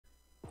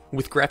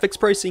With graphics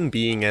pricing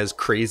being as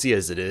crazy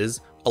as it is,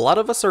 a lot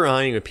of us are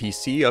eyeing a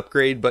PC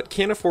upgrade but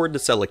can't afford to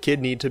sell a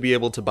kidney to be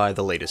able to buy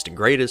the latest and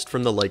greatest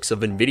from the likes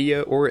of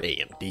Nvidia or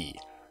AMD.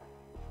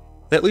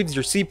 That leaves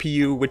your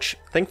CPU, which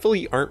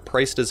thankfully aren't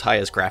priced as high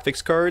as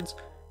graphics cards.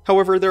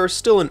 However, there are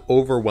still an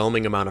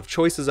overwhelming amount of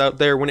choices out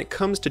there when it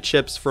comes to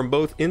chips from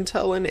both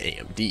Intel and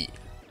AMD.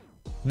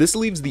 This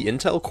leaves the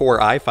Intel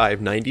Core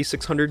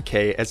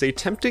i5-9600k as a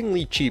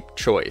temptingly cheap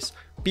choice,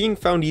 being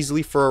found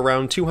easily for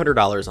around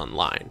 $200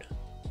 online.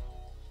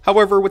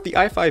 However, with the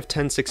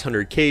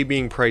i5-10600k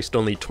being priced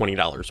only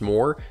 $20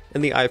 more,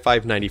 and the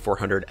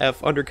i5-9400F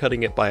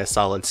undercutting it by a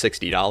solid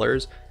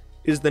 $60,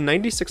 is the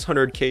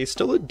 9600k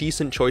still a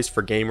decent choice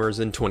for gamers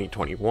in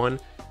 2021?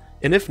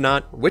 And if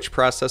not, which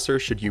processor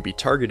should you be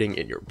targeting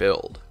in your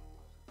build?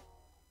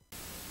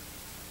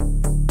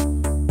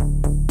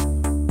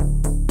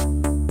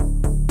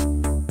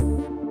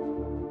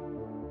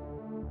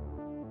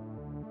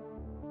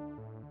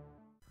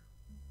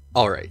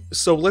 Alright,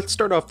 so let's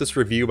start off this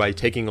review by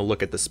taking a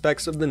look at the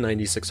specs of the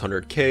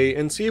 9600k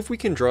and see if we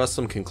can draw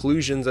some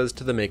conclusions as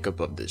to the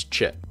makeup of this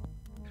chip.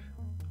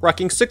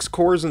 Rocking 6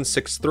 cores and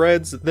 6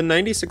 threads, the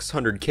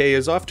 9600k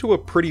is off to a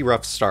pretty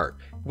rough start,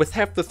 with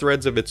half the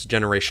threads of its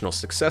generational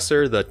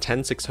successor, the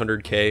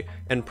 10600k,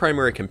 and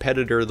primary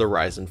competitor, the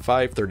Ryzen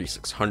 5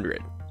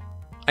 3600.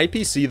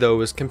 IPC though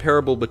is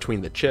comparable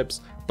between the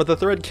chips, but the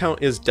thread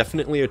count is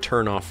definitely a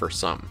turn-off for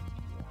some.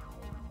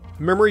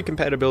 Memory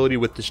compatibility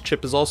with this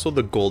chip is also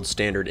the gold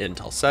standard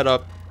Intel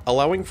setup,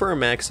 allowing for a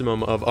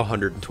maximum of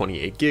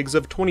 128 gigs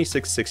of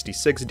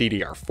 2666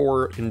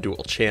 DDR4 in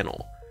dual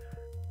channel.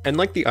 And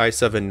like the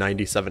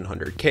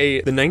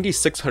i7-9700K, the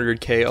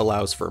 9600K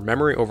allows for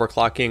memory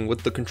overclocking,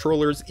 with the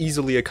controllers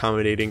easily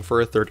accommodating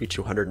for a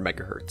 3200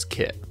 MHz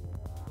kit.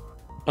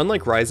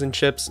 Unlike Ryzen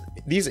chips,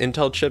 these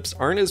Intel chips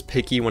aren't as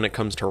picky when it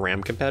comes to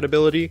RAM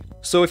compatibility,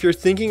 so if you're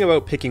thinking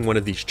about picking one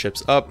of these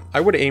chips up, I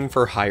would aim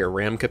for higher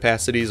RAM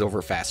capacities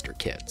over faster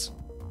kits.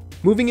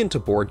 Moving into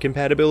board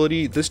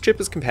compatibility, this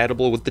chip is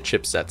compatible with the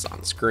chipsets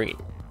on screen.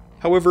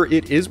 However,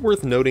 it is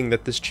worth noting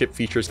that this chip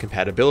features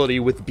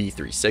compatibility with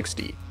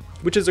B360,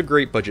 which is a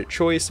great budget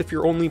choice if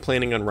you're only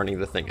planning on running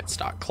the thing at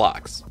stock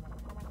clocks.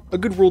 A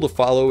good rule to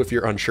follow if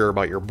you're unsure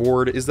about your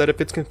board is that if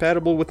it's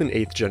compatible with an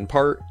 8th gen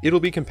part, it'll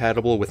be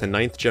compatible with a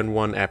 9th gen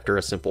one after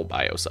a simple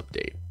BIOS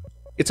update.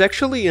 It's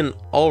actually an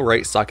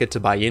alright socket to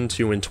buy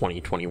into in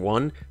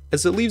 2021,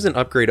 as it leaves an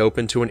upgrade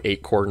open to an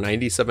 8-core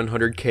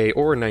 9700K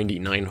or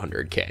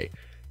 9900K,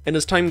 and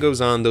as time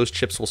goes on, those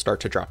chips will start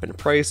to drop in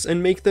price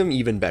and make them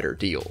even better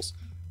deals.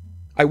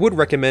 I would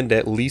recommend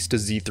at least a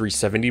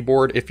Z370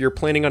 board if you're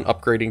planning on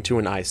upgrading to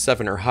an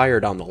i7 or higher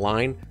down the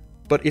line,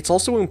 but it's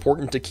also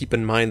important to keep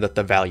in mind that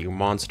the value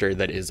monster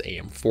that is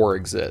AM4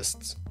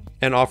 exists,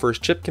 and offers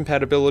chip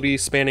compatibility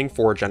spanning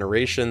 4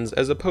 generations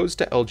as opposed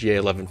to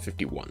LGA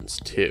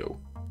 1151's 2.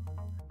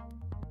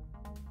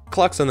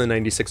 Clocks on the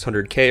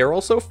 9600K are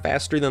also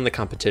faster than the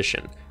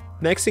competition,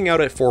 maxing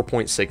out at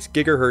 4.6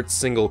 GHz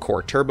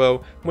single-core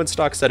turbo when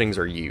stock settings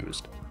are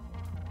used.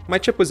 My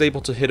chip was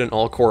able to hit an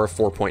all-core of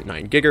 4.9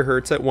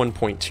 GHz at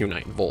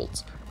 1.29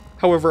 volts,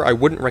 however I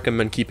wouldn't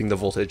recommend keeping the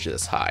voltage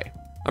this high.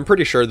 I'm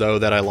pretty sure though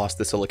that I lost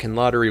the silicon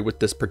lottery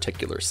with this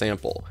particular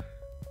sample.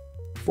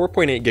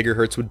 4.8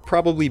 GHz would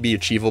probably be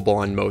achievable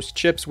on most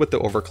chips with the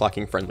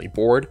overclocking friendly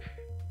board,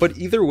 but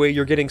either way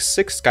you're getting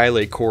 6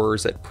 Skylake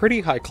cores at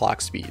pretty high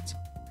clock speeds.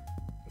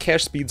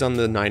 Cache speeds on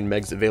the 9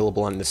 megs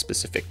available on this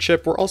specific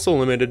chip were also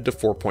limited to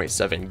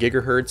 4.7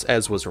 GHz,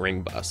 as was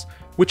Ring Bus,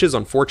 which is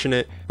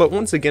unfortunate, but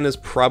once again is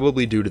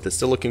probably due to the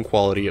silicon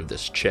quality of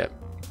this chip.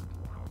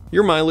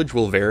 Your mileage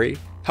will vary.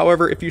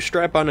 However, if you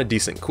strap on a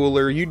decent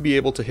cooler, you'd be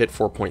able to hit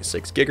 4.6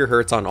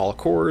 GHz on all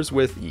cores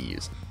with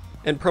ease,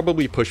 and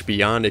probably push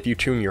beyond if you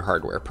tune your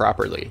hardware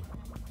properly.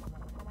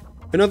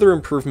 Another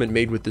improvement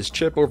made with this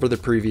chip over the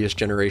previous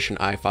generation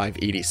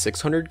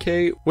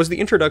i5-8600K was the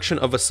introduction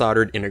of a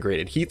soldered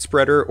integrated heat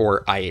spreader,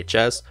 or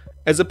IHS,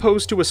 as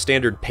opposed to a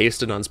standard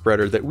pasted-on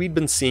spreader that we'd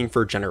been seeing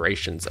for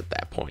generations at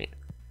that point.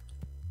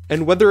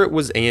 And whether it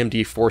was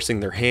AMD forcing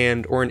their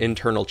hand or an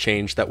internal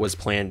change that was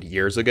planned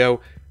years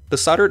ago, the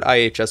soldered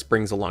IHS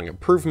brings along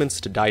improvements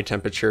to die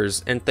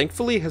temperatures and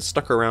thankfully has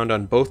stuck around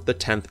on both the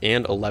 10th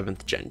and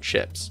 11th gen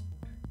chips.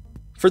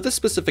 For this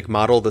specific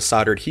model, the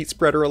soldered heat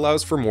spreader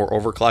allows for more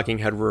overclocking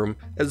headroom,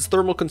 as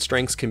thermal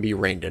constraints can be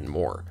reined in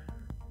more.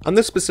 On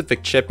this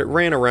specific chip, it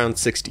ran around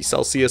 60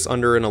 Celsius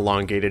under an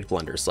elongated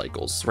Blender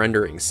Cycles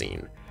rendering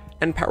scene,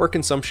 and power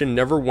consumption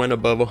never went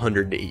above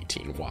 100 to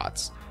 18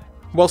 watts.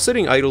 While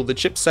sitting idle, the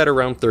chip sat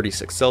around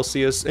 36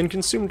 Celsius and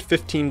consumed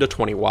 15 to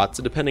 20 watts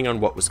depending on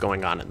what was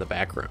going on in the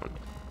background.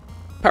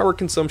 Power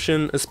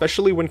consumption,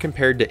 especially when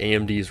compared to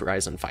AMD's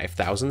Ryzen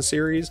 5000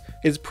 series,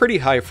 is pretty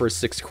high for a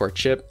 6-core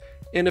chip,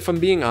 and if I'm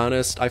being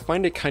honest, I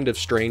find it kind of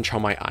strange how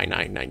my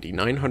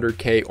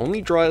i9-9900K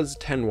only draws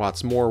 10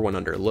 watts more when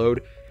under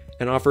load,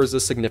 and offers a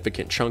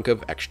significant chunk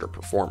of extra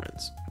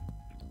performance.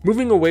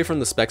 Moving away from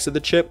the specs of the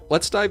chip,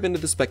 let's dive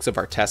into the specs of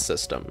our test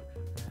system.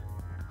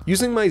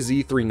 Using my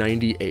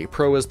Z390A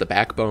Pro as the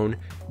backbone,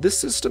 this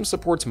system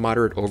supports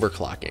moderate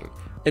overclocking,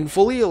 and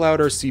fully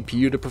allowed our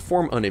CPU to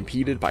perform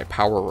unimpeded by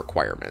power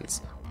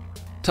requirements.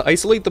 To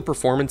isolate the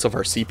performance of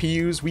our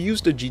CPUs, we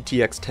used a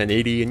GTX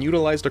 1080 and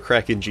utilized a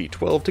Kraken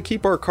G12 to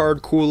keep our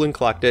card cool and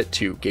clocked at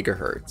 2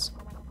 GHz.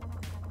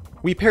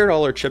 We paired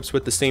all our chips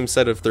with the same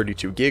set of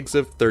 32 gigs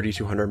of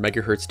 3200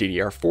 MHz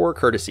DDR4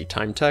 courtesy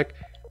Timetech,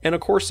 and a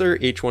Corsair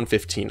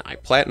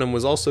H115i Platinum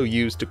was also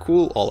used to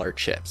cool all our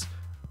chips.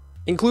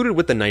 Included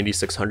with the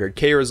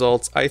 9600K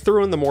results, I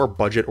threw in the more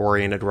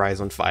budget-oriented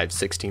Ryzen 5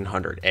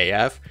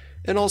 1600AF,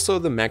 and also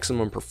the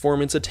maximum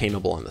performance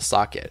attainable on the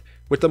socket,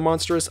 with the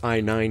monstrous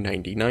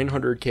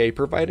i5-9600k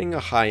providing a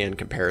high-end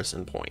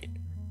comparison point.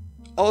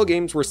 All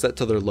games were set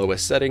to their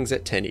lowest settings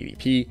at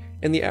 1080p,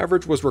 and the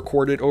average was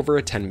recorded over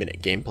a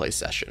 10-minute gameplay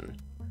session.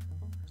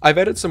 I've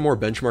added some more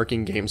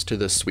benchmarking games to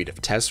this suite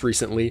of tests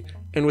recently,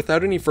 and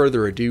without any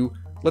further ado,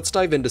 let's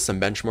dive into some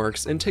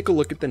benchmarks and take a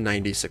look at the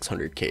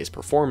 9600K's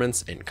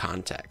performance in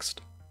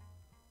context.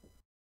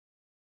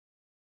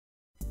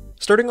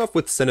 Starting off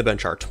with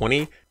Cinebench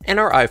R20, and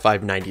our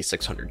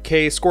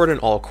i5-9600K scored an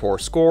all-core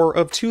score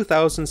of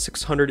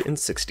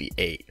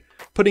 2,668,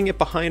 putting it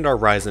behind our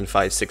Ryzen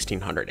 5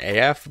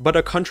 1600AF, but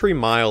a country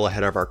mile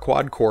ahead of our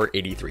quad-core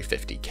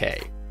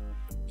 8350K.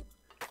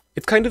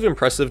 It's kind of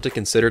impressive to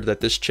consider that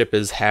this chip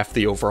is half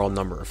the overall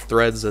number of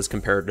threads as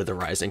compared to the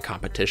Ryzen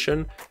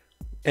competition,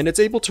 and it's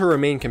able to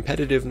remain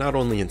competitive not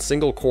only in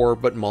single-core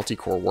but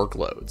multi-core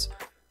workloads.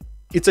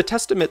 It's a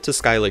testament to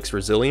Skylake's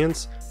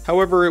resilience,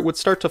 however it would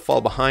start to fall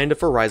behind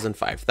if a Ryzen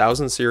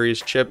 5000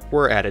 series chip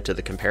were added to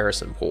the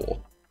comparison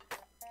pool.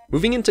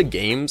 Moving into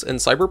games, and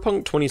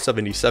Cyberpunk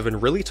 2077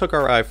 really took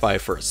our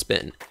i5 for a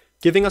spin,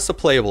 giving us a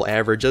playable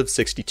average of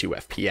 62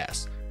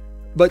 FPS.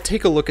 But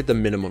take a look at the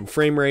minimum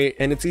frame rate,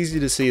 and it's easy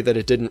to see that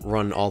it didn't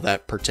run all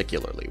that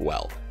particularly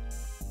well.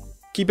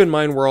 Keep in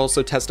mind we're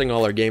also testing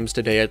all our games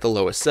today at the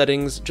lowest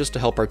settings, just to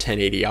help our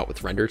 1080 out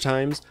with render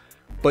times,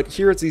 but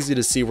here it's easy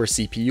to see we're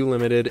CPU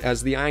limited,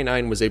 as the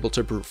i9 was able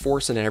to brute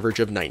force an average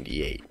of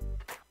 98.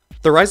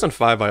 The Ryzen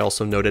 5, I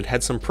also noted,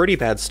 had some pretty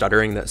bad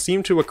stuttering that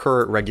seemed to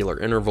occur at regular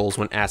intervals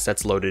when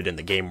assets loaded in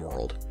the game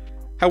world.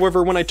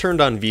 However, when I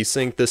turned on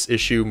VSync, this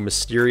issue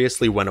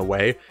mysteriously went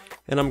away,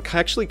 and I'm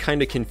actually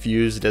kinda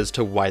confused as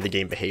to why the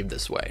game behaved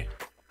this way.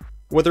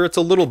 Whether it's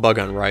a little bug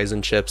on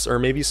Ryzen chips, or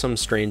maybe some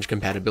strange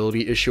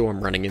compatibility issue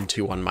I'm running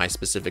into on my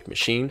specific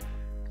machine,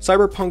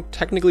 Cyberpunk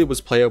technically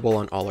was playable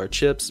on all our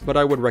chips, but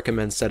I would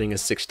recommend setting a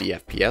 60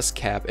 FPS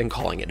cap and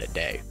calling it a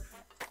day.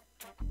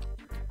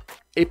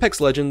 Apex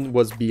Legends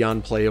was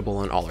beyond playable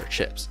on all our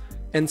chips,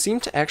 and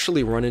seemed to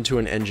actually run into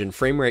an engine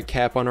framerate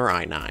cap on our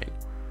i9.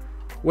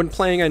 When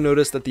playing, I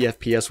noticed that the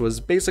FPS was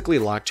basically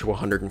locked to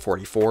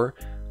 144,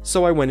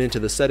 so I went into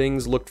the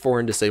settings, looked for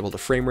and disabled a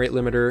framerate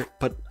limiter,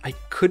 but I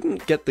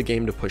couldn't get the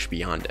game to push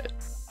beyond it.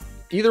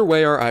 Either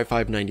way, our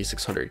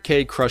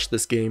i5-9600K crushed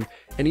this game,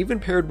 and even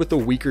paired with a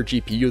weaker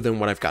GPU than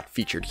what I've got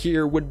featured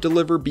here, would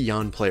deliver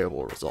beyond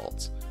playable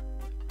results.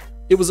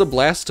 It was a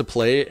blast to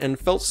play, and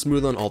felt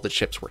smooth on all the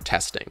chips we're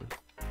testing.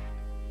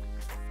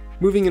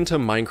 Moving into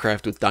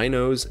Minecraft with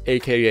Dinos,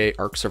 aka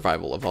Ark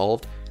Survival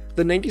Evolved,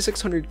 the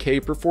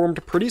 9600K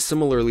performed pretty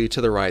similarly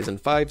to the Ryzen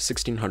 5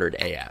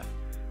 1600AF.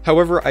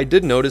 However, I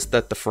did notice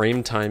that the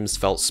frame times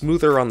felt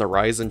smoother on the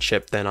Ryzen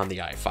chip than on the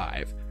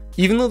i5.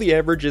 Even though the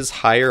average is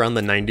higher on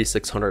the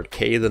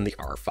 9600K than the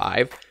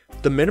R5,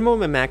 the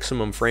minimum and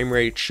maximum frame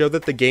rate show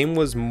that the game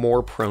was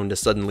more prone to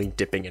suddenly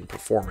dipping in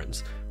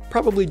performance,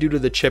 probably due to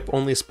the chip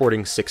only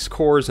sporting 6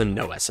 cores and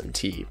no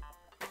SMT.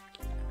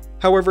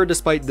 However,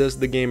 despite this,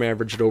 the game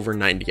averaged over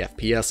 90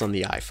 FPS on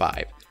the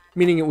i5,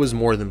 meaning it was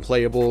more than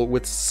playable,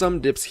 with some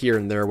dips here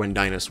and there when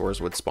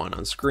dinosaurs would spawn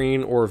on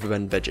screen or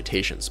when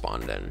vegetation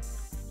spawned in.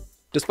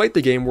 Despite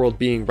the game world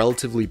being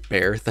relatively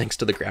bare thanks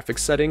to the graphics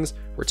settings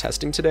we're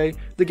testing today,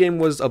 the game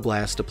was a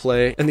blast to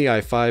play, and the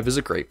i5 is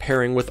a great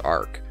pairing with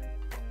Ark.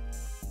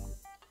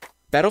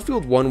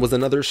 Battlefield 1 was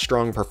another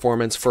strong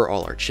performance for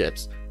all our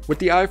chips, with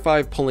the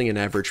i5 pulling an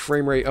average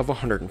frame rate of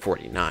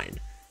 149.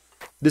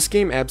 This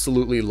game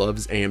absolutely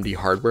loves AMD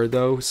hardware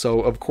though,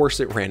 so of course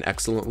it ran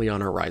excellently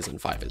on our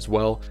Ryzen 5 as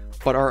well,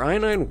 but our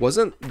i9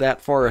 wasn't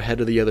that far ahead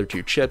of the other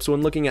two chips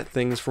when looking at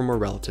things from a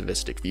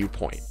relativistic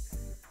viewpoint.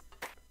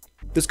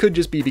 This could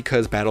just be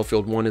because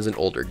Battlefield 1 is an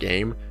older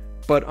game,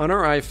 but on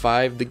our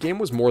i5 the game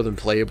was more than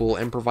playable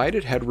and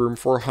provided headroom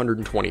for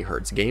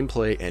 120Hz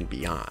gameplay and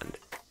beyond.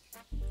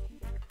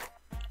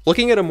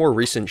 Looking at a more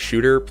recent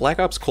shooter, Black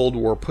Ops Cold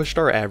War pushed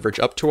our average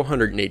up to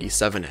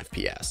 187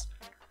 FPS.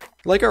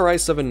 Like our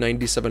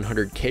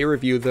i7-9700K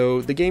review though,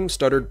 the game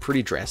stuttered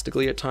pretty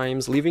drastically at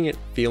times, leaving it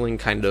feeling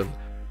kind of,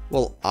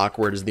 well,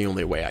 awkward is the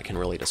only way I can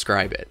really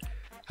describe it.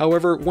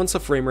 However, once a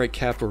framerate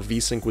cap or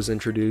VSync was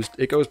introduced,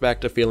 it goes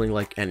back to feeling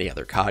like any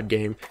other COD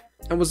game,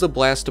 and was a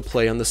blast to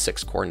play on the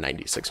 6-core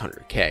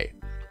 9600K.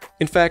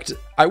 In fact,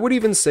 I would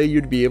even say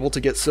you'd be able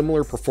to get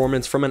similar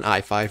performance from an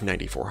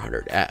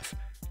i5-9400F.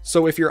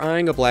 So if you're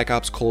eyeing a Black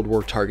Ops Cold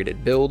War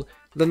targeted build,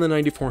 then the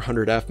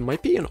 9400F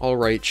might be an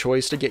alright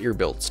choice to get your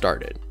build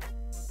started.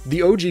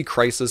 The OG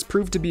Crisis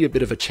proved to be a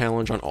bit of a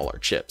challenge on all our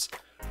chips,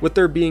 with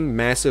there being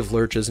massive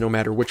lurches no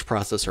matter which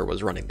processor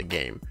was running the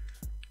game.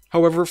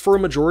 However, for a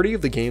majority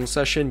of the game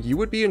session, you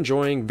would be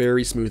enjoying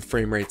very smooth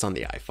frame rates on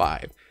the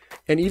i5,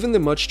 and even the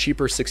much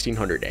cheaper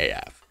 1600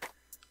 AF.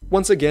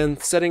 Once again,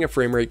 setting a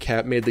frame rate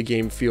cap made the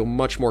game feel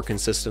much more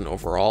consistent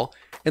overall,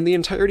 and the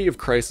entirety of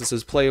Crysis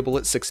is playable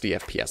at 60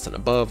 FPS and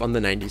above on the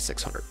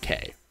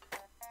 9600K.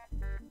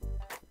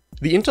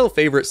 The Intel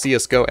favorite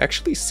CSGO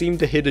actually seemed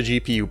to hit a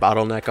GPU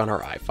bottleneck on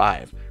our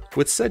i5,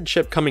 with said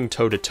chip coming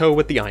toe-to-toe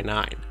with the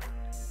i9.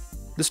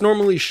 This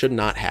normally should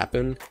not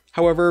happen,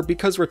 however,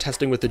 because we're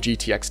testing with the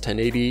GTX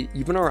 1080,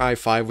 even our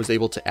i5 was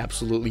able to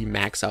absolutely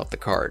max out the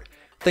card,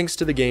 thanks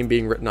to the game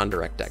being written on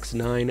DirectX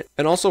 9,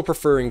 and also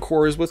preferring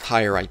cores with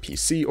higher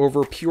IPC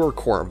over pure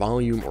core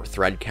volume or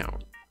thread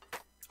count.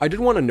 I did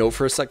want to note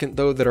for a second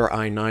though that our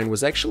i9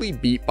 was actually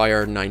beat by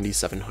our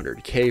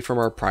 9700K from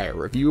our prior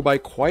review by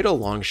quite a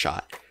long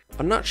shot.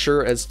 I'm not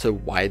sure as to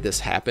why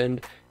this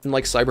happened, and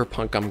like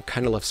Cyberpunk, I'm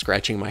kinda left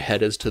scratching my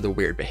head as to the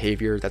weird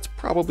behavior that's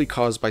probably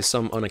caused by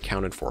some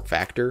unaccounted for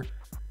factor.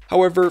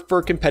 However,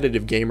 for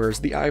competitive gamers,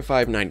 the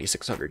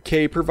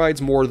i5-9600K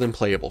provides more than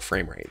playable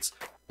frame rates,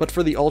 but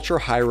for the ultra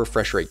high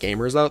refresh rate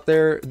gamers out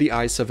there, the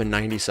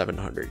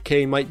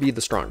i7-9700K might be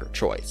the stronger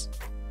choice.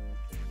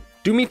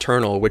 Doom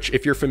Eternal, which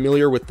if you're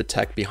familiar with the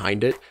tech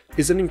behind it,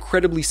 is an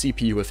incredibly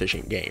CPU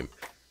efficient game.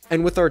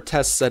 And with our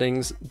test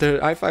settings, the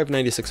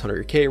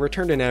i5-9600K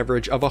returned an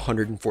average of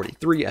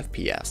 143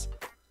 FPS.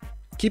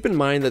 Keep in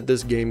mind that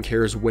this game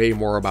cares way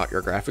more about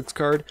your graphics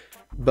card,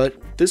 but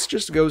this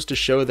just goes to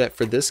show that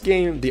for this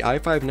game, the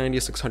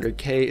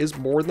i5-9600K is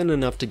more than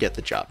enough to get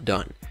the job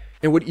done,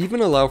 and would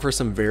even allow for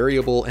some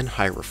variable and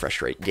high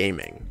refresh rate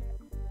gaming.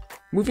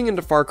 Moving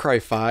into Far Cry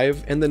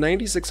 5, and the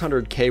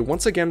 9600K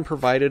once again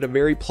provided a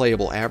very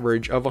playable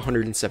average of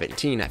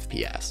 117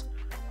 FPS.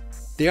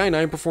 The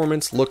i9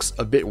 performance looks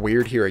a bit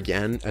weird here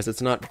again, as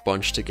it's not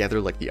bunched together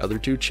like the other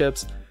two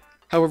chips.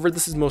 However,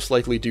 this is most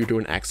likely due to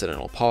an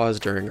accidental pause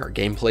during our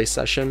gameplay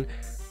session,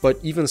 but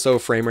even so,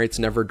 frame rates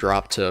never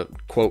dropped to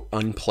quote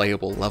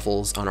unplayable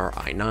levels on our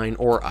i9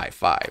 or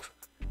i5.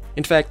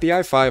 In fact, the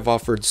i5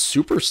 offered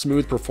super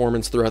smooth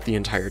performance throughout the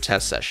entire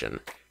test session,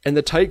 and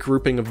the tight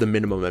grouping of the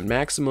minimum and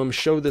maximum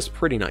show this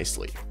pretty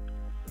nicely.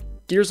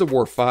 Gears of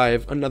War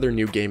 5, another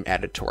new game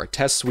added to our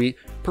test suite,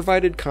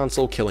 provided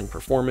console killing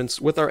performance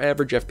with our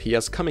average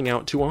FPS coming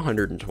out to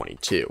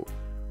 122.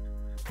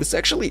 This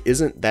actually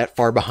isn't that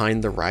far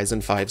behind the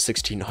Ryzen 5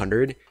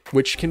 1600,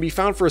 which can be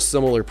found for a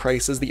similar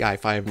price as the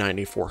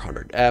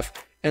i5-9400F,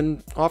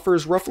 and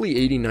offers roughly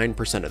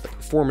 89% of the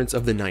performance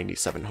of the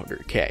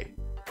 9700K.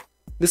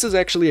 This is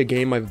actually a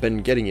game I've been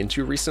getting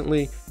into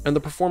recently, and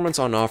the performance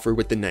on offer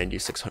with the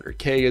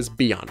 9600K is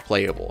beyond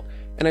playable,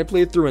 and I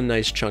played through a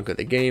nice chunk of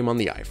the game on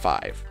the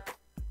i5.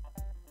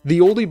 The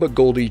oldie but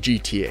goldie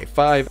GTA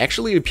 5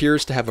 actually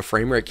appears to have a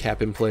frame rate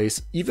cap in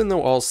place, even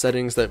though all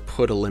settings that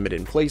put a limit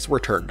in place were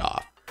turned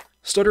off.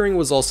 Stuttering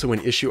was also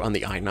an issue on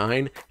the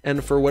i9,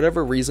 and for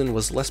whatever reason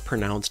was less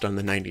pronounced on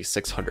the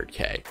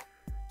 9600K.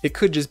 It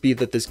could just be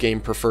that this game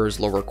prefers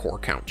lower core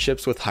count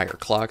chips with higher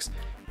clocks,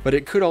 but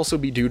it could also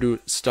be due to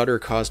stutter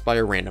caused by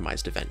a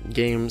randomized event in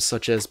games,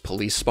 such as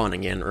police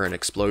spawning in or an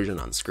explosion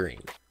on screen.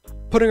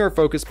 Putting our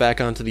focus back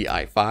onto the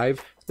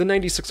i5, the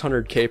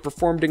 9600K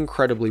performed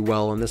incredibly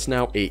well in this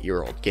now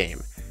 8-year-old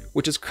game,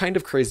 which is kind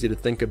of crazy to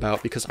think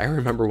about because I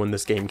remember when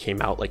this game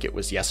came out like it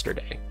was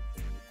yesterday.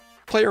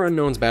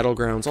 PlayerUnknown's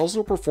Battlegrounds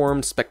also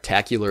performed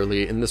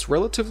spectacularly in this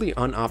relatively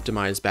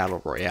unoptimized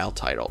Battle Royale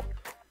title.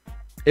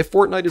 If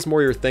Fortnite is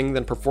more your thing,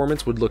 then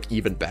performance would look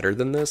even better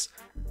than this.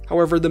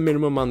 However, the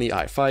minimum on the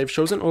i5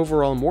 shows an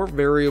overall more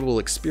variable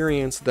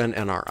experience than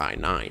on our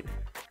i9.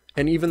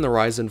 And even the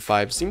Ryzen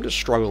 5 seemed to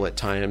struggle at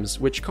times,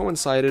 which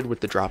coincided with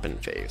the drop-in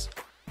phase.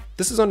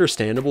 This is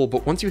understandable,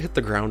 but once you hit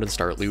the ground and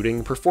start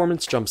looting,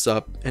 performance jumps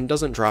up and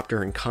doesn't drop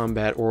during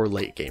combat or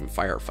late-game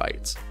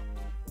firefights.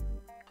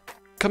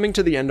 Coming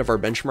to the end of our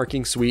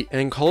benchmarking suite,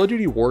 and Call of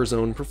Duty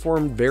Warzone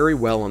performed very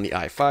well on the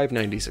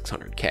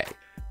i5-9600K.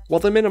 While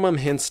the minimum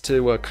hints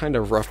to a kind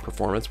of rough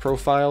performance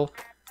profile,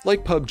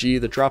 like PUBG,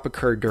 the drop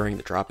occurred during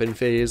the drop-in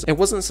phase and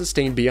wasn't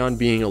sustained beyond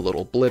being a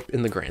little blip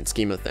in the grand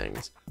scheme of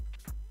things.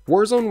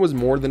 Warzone was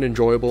more than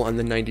enjoyable on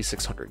the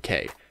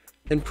 9600K,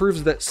 and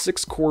proves that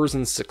 6 cores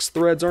and 6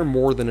 threads are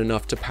more than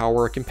enough to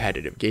power a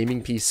competitive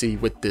gaming PC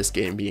with this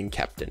game being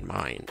kept in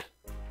mind.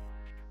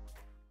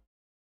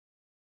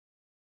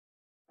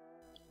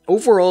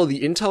 Overall,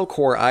 the Intel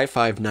Core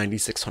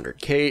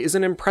i5-9600K is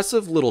an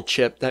impressive little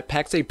chip that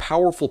packs a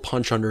powerful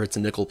punch under its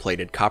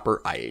nickel-plated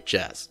copper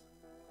IHS.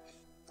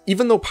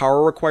 Even though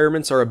power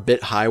requirements are a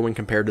bit high when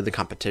compared to the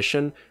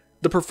competition,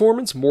 the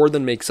performance more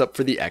than makes up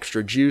for the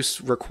extra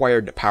juice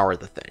required to power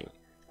the thing.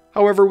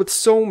 However, with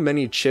so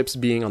many chips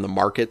being on the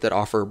market that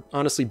offer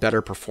honestly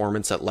better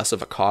performance at less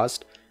of a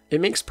cost,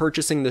 it makes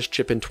purchasing this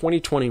chip in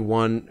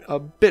 2021 a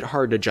bit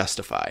hard to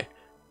justify.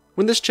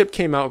 When this chip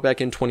came out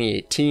back in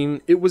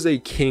 2018, it was a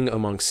king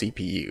among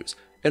CPUs,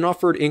 and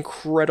offered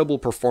incredible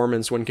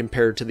performance when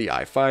compared to the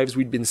i5s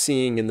we'd been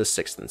seeing in the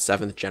 6th and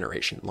 7th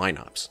generation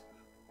lineups.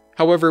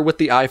 However, with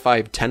the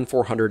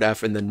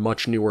i5-10400F and the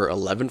much newer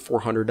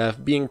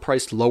 11400F being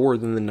priced lower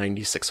than the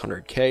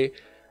 9600K,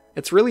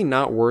 It's really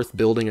not worth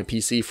building a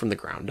PC from the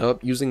ground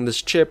up using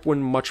this chip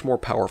when much more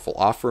powerful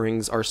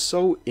offerings are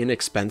so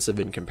inexpensive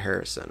in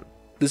comparison.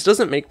 This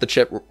doesn't make the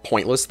chip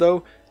pointless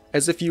though,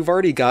 as if you've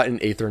already got an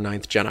 8th or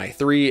 9th Gen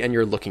i3 and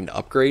you're looking to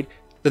upgrade,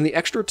 then the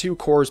extra 2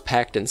 cores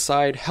packed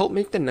inside help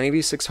make the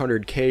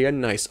 9600K a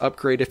nice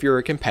upgrade if you're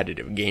a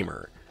competitive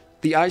gamer.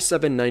 The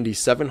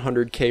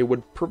i7-9700K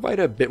would provide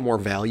a bit more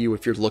value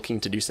if you're looking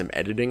to do some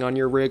editing on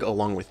your rig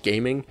along with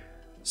gaming,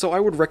 so I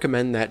would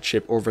recommend that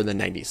chip over the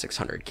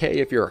 9600K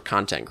if you're a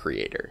content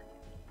creator.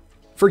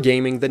 For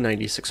gaming, the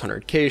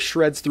 9600K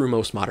shreds through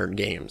most modern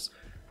games.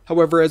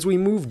 However, as we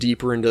move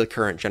deeper into the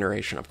current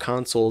generation of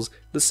consoles,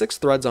 the 6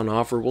 threads on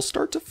offer will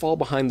start to fall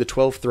behind the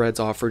 12 threads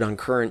offered on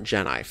current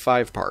Gen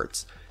i5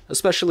 parts,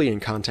 especially in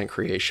content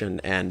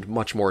creation and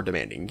much more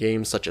demanding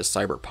games such as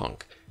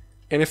Cyberpunk.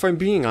 And if I'm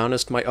being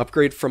honest, my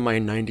upgrade from my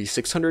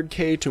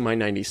 9600K to my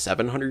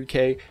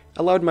 9700K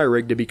allowed my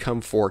rig to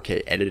become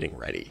 4K editing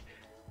ready,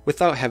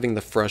 without having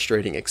the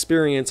frustrating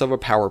experience of a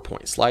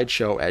PowerPoint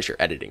slideshow as your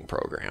editing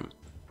program.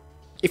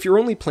 If you're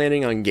only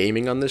planning on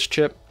gaming on this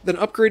chip, then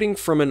upgrading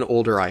from an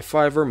older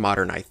i5 or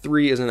modern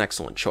i3 is an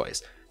excellent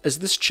choice, as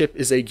this chip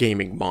is a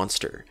gaming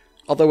monster,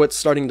 although it's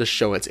starting to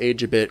show its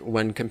age a bit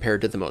when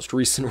compared to the most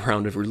recent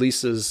round of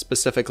releases,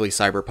 specifically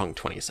Cyberpunk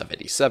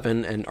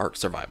 2077 and Ark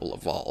Survival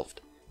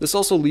Evolved. This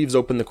also leaves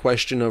open the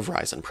question of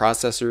Ryzen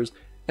processors,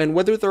 and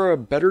whether they're a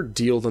better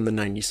deal than the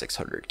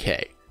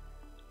 9600K.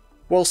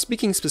 While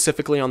speaking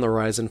specifically on the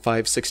Ryzen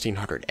 5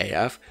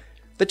 1600AF,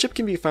 the chip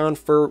can be found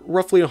for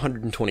roughly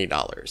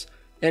 $120,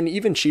 and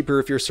even cheaper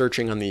if you're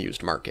searching on the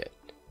used market.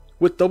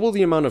 With double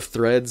the amount of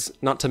threads,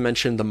 not to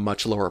mention the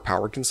much lower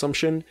power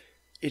consumption,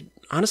 it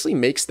honestly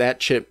makes that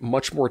chip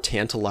much more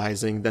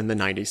tantalizing than the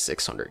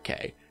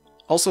 9600K.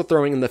 Also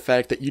throwing in the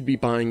fact that you'd be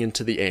buying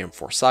into the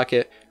AM4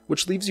 socket,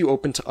 which leaves you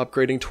open to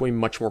upgrading to a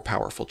much more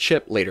powerful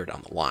chip later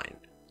down the line.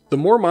 The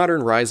more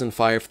modern Ryzen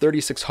 5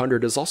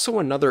 3600 is also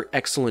another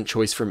excellent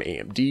choice from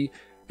AMD,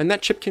 and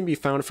that chip can be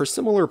found for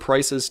similar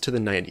prices to the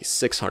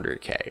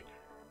 9600K.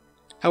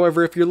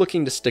 However, if you're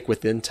looking to stick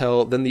with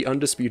Intel, then the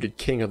undisputed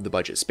king of the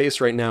budget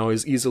space right now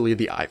is easily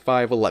the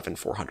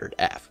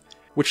i5-11400F,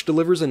 which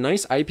delivers a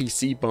nice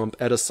IPC bump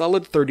at a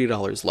solid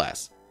 $30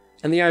 less,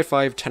 and the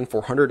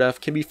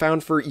i5-10400F can be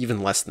found for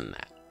even less than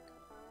that.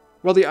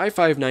 While the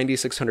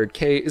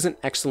i5-9600K is an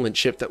excellent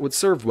chip that would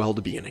serve well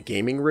to be in a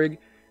gaming rig,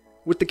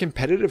 with the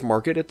competitive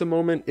market at the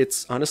moment,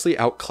 it's honestly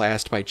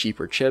outclassed by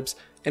cheaper chips,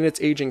 and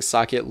its aging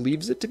socket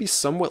leaves it to be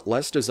somewhat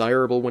less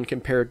desirable when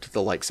compared to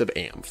the likes of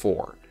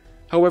AM4.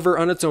 However,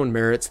 on its own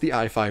merits, the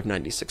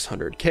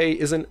i5-9600K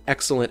is an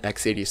excellent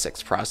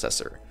x86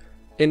 processor,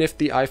 and if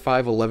the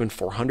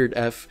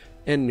i5-11400F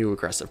and new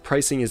aggressive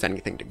pricing is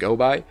anything to go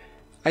by,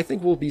 I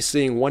think we'll be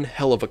seeing one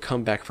hell of a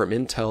comeback from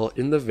Intel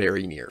in the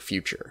very near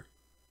future.